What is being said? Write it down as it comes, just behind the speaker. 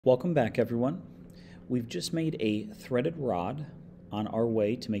Welcome back, everyone. We've just made a threaded rod on our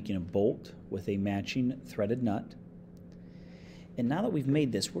way to making a bolt with a matching threaded nut. And now that we've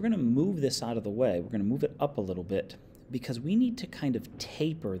made this, we're going to move this out of the way. We're going to move it up a little bit because we need to kind of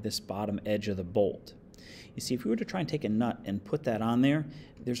taper this bottom edge of the bolt. You see, if we were to try and take a nut and put that on there,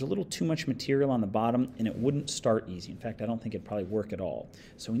 there's a little too much material on the bottom and it wouldn't start easy. In fact, I don't think it'd probably work at all.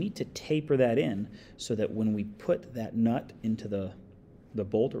 So we need to taper that in so that when we put that nut into the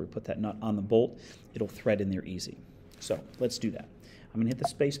bolt, or we put that nut on the bolt, it'll thread in there easy. So let's do that. I'm going to hit the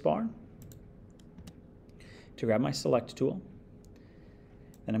space bar to grab my select tool.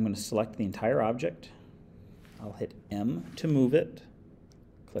 Then I'm going to select the entire object. I'll hit M to move it.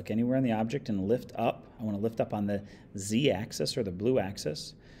 Click anywhere on the object and lift up. I want to lift up on the Z axis or the blue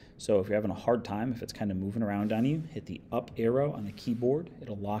axis. So if you're having a hard time, if it's kind of moving around on you, hit the up arrow on the keyboard.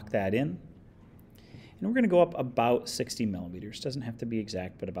 It'll lock that in. And we're going to go up about 60 millimeters. Doesn't have to be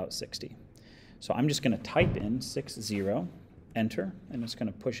exact, but about 60. So I'm just going to type in 60, enter, and it's going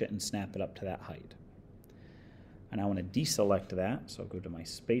to push it and snap it up to that height. And I want to deselect that, so I'll go to my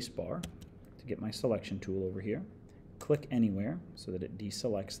space bar to get my selection tool over here. Click anywhere so that it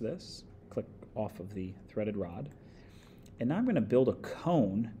deselects this. Click off of the threaded rod. And now I'm going to build a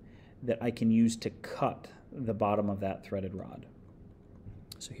cone that I can use to cut the bottom of that threaded rod.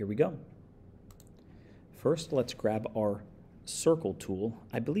 So here we go. First, let's grab our circle tool.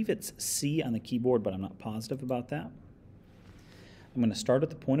 I believe it's C on the keyboard, but I'm not positive about that. I'm going to start at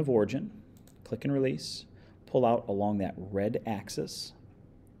the point of origin, click and release, pull out along that red axis,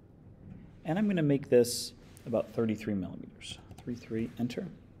 and I'm going to make this about 33 millimeters. 33, enter.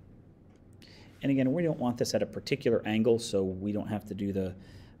 And again, we don't want this at a particular angle, so we don't have to do the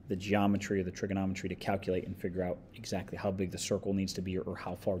geometry or the trigonometry to calculate and figure out exactly how big the circle needs to be or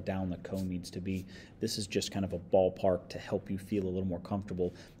how far down the cone needs to be. This is just kind of a ballpark to help you feel a little more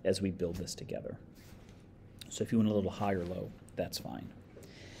comfortable as we build this together. So if you want a little high or low, that's fine.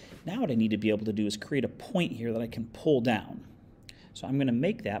 Now what I need to be able to do is create a point here that I can pull down. So I'm going to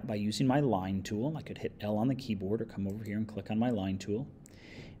make that by using my line tool. I could hit L on the keyboard or come over here and click on my line tool.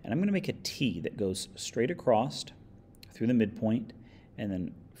 And I'm going to make a T that goes straight across through the midpoint and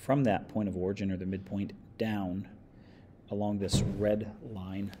then from that point of origin or the midpoint down along this red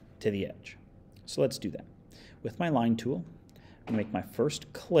line to the edge. So let's do that. With my line tool, I'm going to make my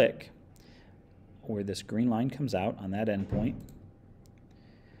first click where this green line comes out on that endpoint.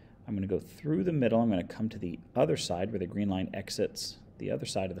 I'm going to go through the middle. I'm going to come to the other side where the green line exits the other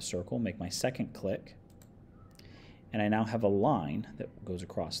side of the circle, make my second click, and I now have a line that goes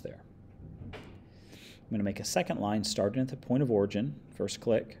across there. I'm going to make a second line starting at the point of origin, first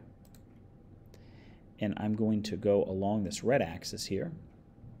click, and I'm going to go along this red axis here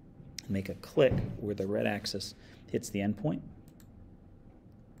and make a click where the red axis hits the end point.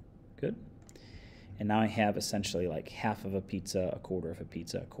 Good. And now I have essentially like half of a pizza, a quarter of a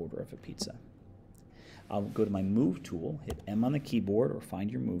pizza, a quarter of a pizza. I'll go to my move tool, hit M on the keyboard or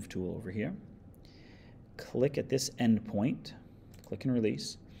find your move tool over here. Click at this end point, click and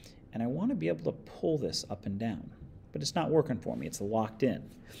release. And I want to be able to pull this up and down, but it's not working for me. It's locked in.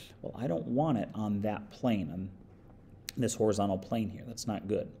 Well, I don't want it on that plane, on this horizontal plane here. That's not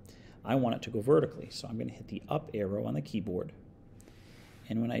good. I want it to go vertically, so I'm going to hit the up arrow on the keyboard.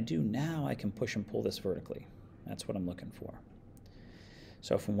 And when I do, now I can push and pull this vertically. That's what I'm looking for.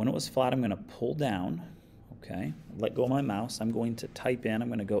 So from when it was flat, I'm going to pull down. Okay, let go of my mouse. I'm going to type in. I'm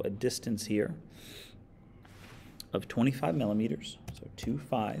going to go a distance here of 25 millimeters, so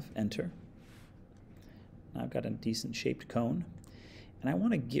 25, enter. Now I've got a decent shaped cone, and I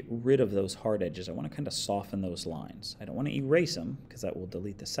want to get rid of those hard edges. I want to kind of soften those lines. I don't want to erase them because that will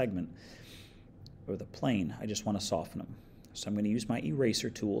delete the segment or the plane. I just want to soften them. So I'm going to use my eraser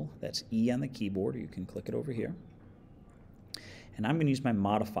tool. That's E on the keyboard, or you can click it over here. And I'm going to use my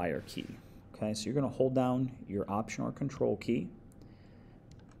modifier key. Okay, so you're going to hold down your Option or Control key.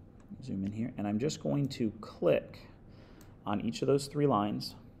 Zoom in here, and I'm just going to click on each of those three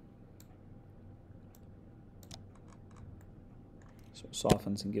lines. So it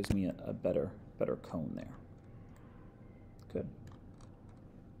softens and gives me a better cone there. Good.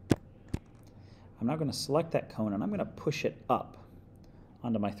 I'm now going to select that cone and I'm going to push it up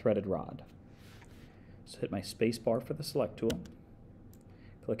onto my threaded rod. So hit my space bar for the select tool,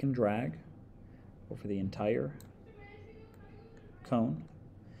 click and drag over the entire cone.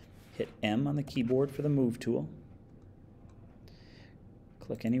 Hit M on the keyboard for the move tool.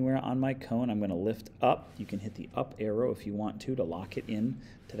 Click anywhere on my cone. I'm going to lift up. You can hit the up arrow if you want to lock it in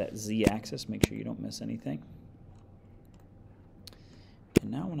to that Z axis. Make sure you don't miss anything.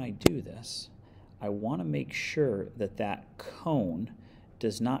 And now when I do this, I want to make sure that that cone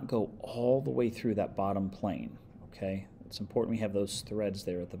does not go all the way through that bottom plane, okay? It's important we have those threads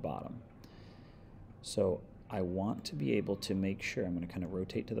there at the bottom. So I want to be able to make sure, I'm going to kind of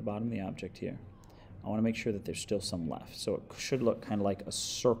rotate to the bottom of the object here. I want to make sure that there's still some left. So it should look kind of like a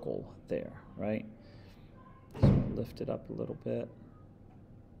circle there, right? So lift it up a little bit.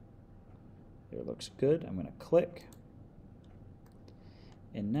 There, looks good. I'm going to click.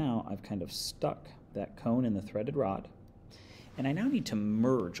 And now I've kind of stuck that cone in the threaded rod. And I now need to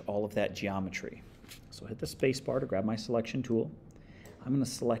merge all of that geometry. So hit the space bar to grab my selection tool. I'm going to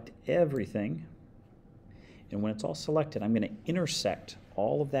select everything. And when it's all selected, I'm going to intersect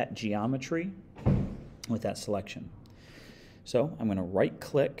all of that geometry with that selection. So I'm going to right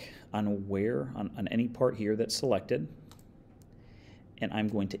click on on any part here that's selected. And I'm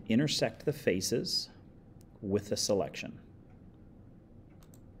going to intersect the faces with the selection.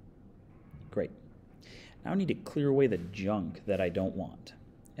 Great. Now I need to clear away the junk that I don't want.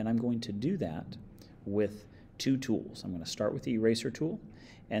 And I'm going to do that with two tools. I'm going to start with the eraser tool,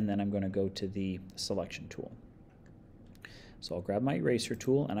 and then I'm going to go to the selection tool. So I'll grab my eraser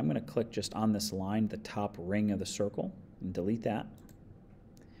tool, and I'm going to click just on this line, the top ring of the circle, and delete that.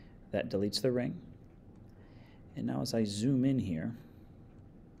 That deletes the ring. And now as I zoom in here,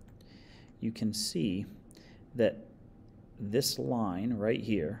 you can see that this line right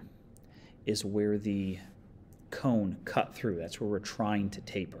here is where the cone cut through. That's where we're trying to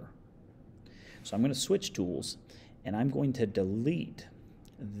taper. So I'm going to switch tools, and I'm going to delete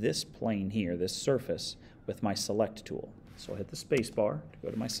this plane here, this surface, with my select tool. So I'll hit the space bar to go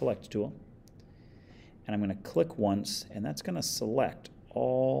to my select tool, and I'm going to click once, and that's going to select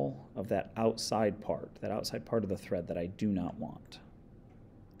all of that outside part of the thread that I do not want.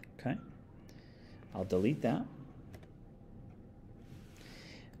 Okay? I'll delete that.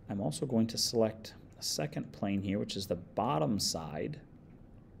 I'm also going to select a second plane here, which is the bottom side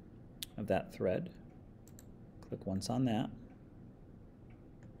of that thread. Click once on that.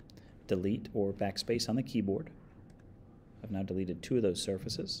 Delete or backspace on the keyboard. I've now deleted two of those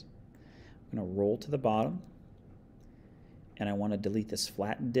surfaces. I'm going to roll to the bottom, and I want to delete this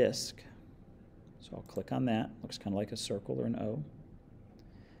flat disk. So I'll click on that. Looks kind of like a circle or an O.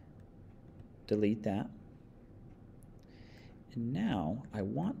 Delete that. And now I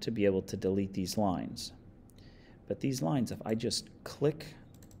want to be able to delete these lines. But these lines, if I just click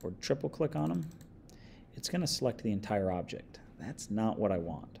or triple click on them, it's going to select the entire object. That's not what I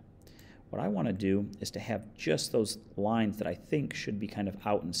want. What I want to do is to have just those lines that I think should be kind of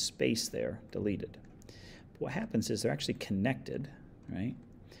out in space there deleted. But what happens is they're actually connected, right?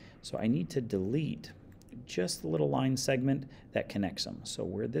 So I need to delete just the little line segment that connects them. So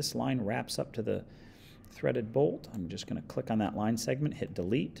where this line wraps up to the threaded bolt, I'm just going to click on that line segment, hit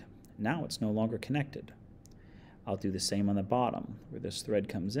delete. Now it's no longer connected. I'll do the same on the bottom where this thread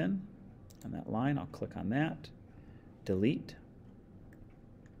comes in on that line. I'll click on that, delete.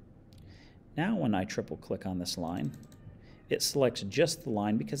 Now when I triple click on this line, it selects just the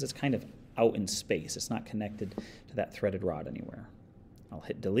line because it's kind of out in space. It's not connected to that threaded rod anywhere. I'll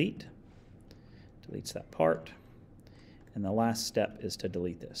hit delete. Deletes that part. And the last step is to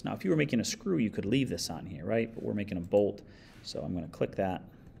delete this. Now if you were making a screw, you could leave this on here, right? But we're making a bolt, so I'm going to click that,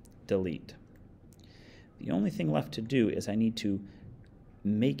 delete. The only thing left to do is I need to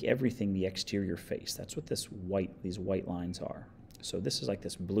make everything the exterior face. That's what these white lines are. So this is like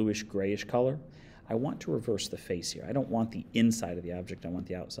this bluish grayish color. I want to reverse the face here. I don't want the inside of the object, I want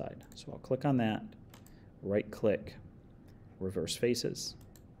the outside. So I'll click on that, right click, reverse faces,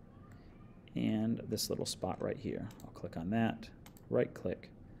 and this little spot right here. I'll click on that, right click,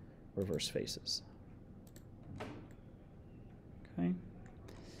 reverse faces. Okay.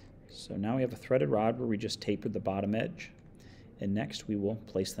 So now we have a threaded rod where we just tapered the bottom edge, and next we will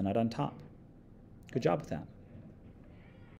place the nut on top. Good job with that.